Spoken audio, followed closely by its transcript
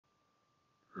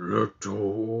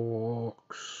Little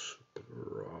ox,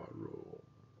 bravum.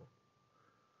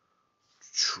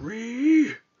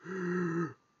 Tree?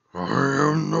 I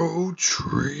am no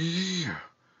tree.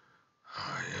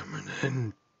 I am an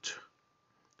ant.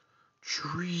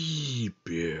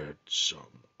 Treebeard,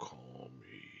 some call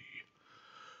me.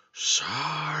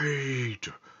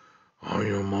 Side. I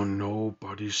am on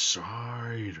nobody's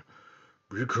side,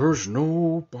 because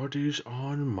nobody's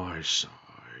on my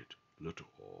side, little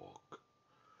hawk.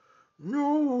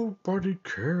 Nobody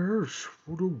cares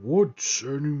for the woods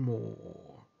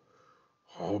anymore.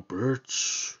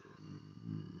 Hobbits?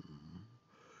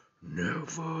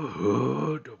 Never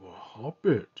heard of a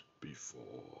hobbit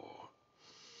before.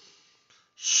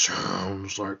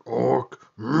 Sounds like orc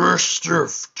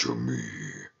mischief to me.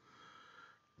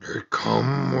 They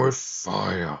come with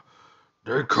fire.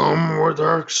 They come with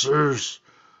axes.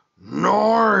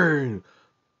 Gnawing,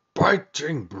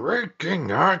 biting, breaking,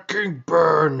 hacking,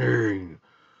 burning.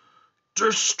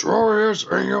 Destroyers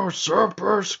and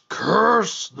usurpers,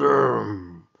 curse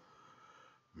them.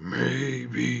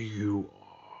 Maybe you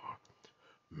are,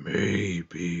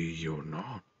 maybe you're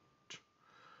not.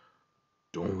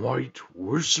 The White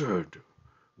Wizard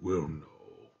will know.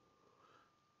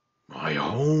 My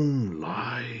home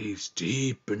lies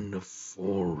deep in the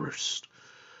forest,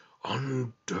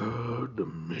 under the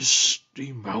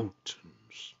misty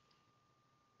mountains.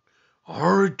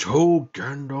 I told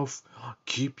Gandalf I'll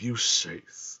keep you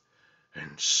safe,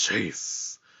 and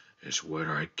safe is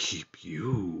where I keep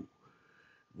you.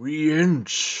 We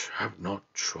Ents have not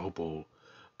trouble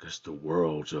against the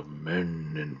worlds of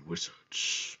men and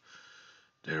wizards.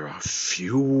 There are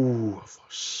few of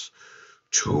us,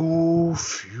 too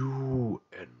few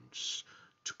Ents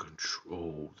to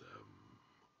control them.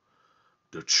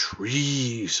 The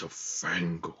trees of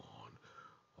Fangorn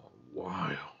are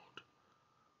wild.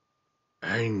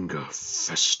 Anger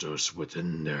festers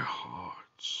within their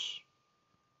hearts.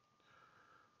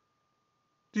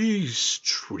 These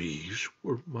trees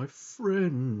were my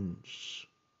friends.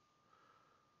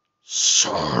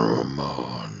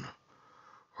 Saruman,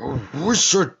 a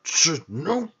wizard should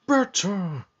know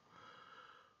better.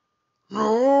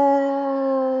 No.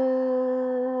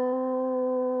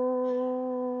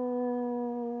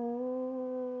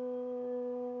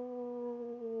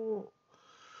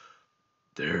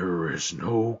 There is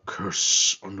no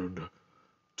curse under the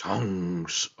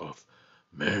tongues of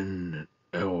men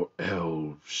and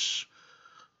elves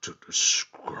to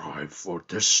describe for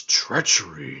this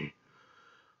treachery.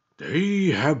 They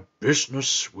have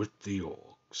business with the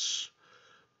orcs.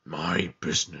 My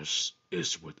business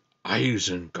is with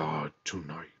Isengard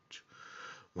tonight,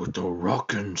 with the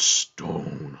rock and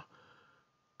stone.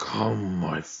 Come,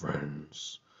 my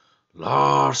friends,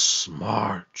 last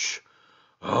march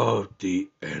of the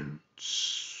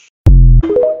Ents.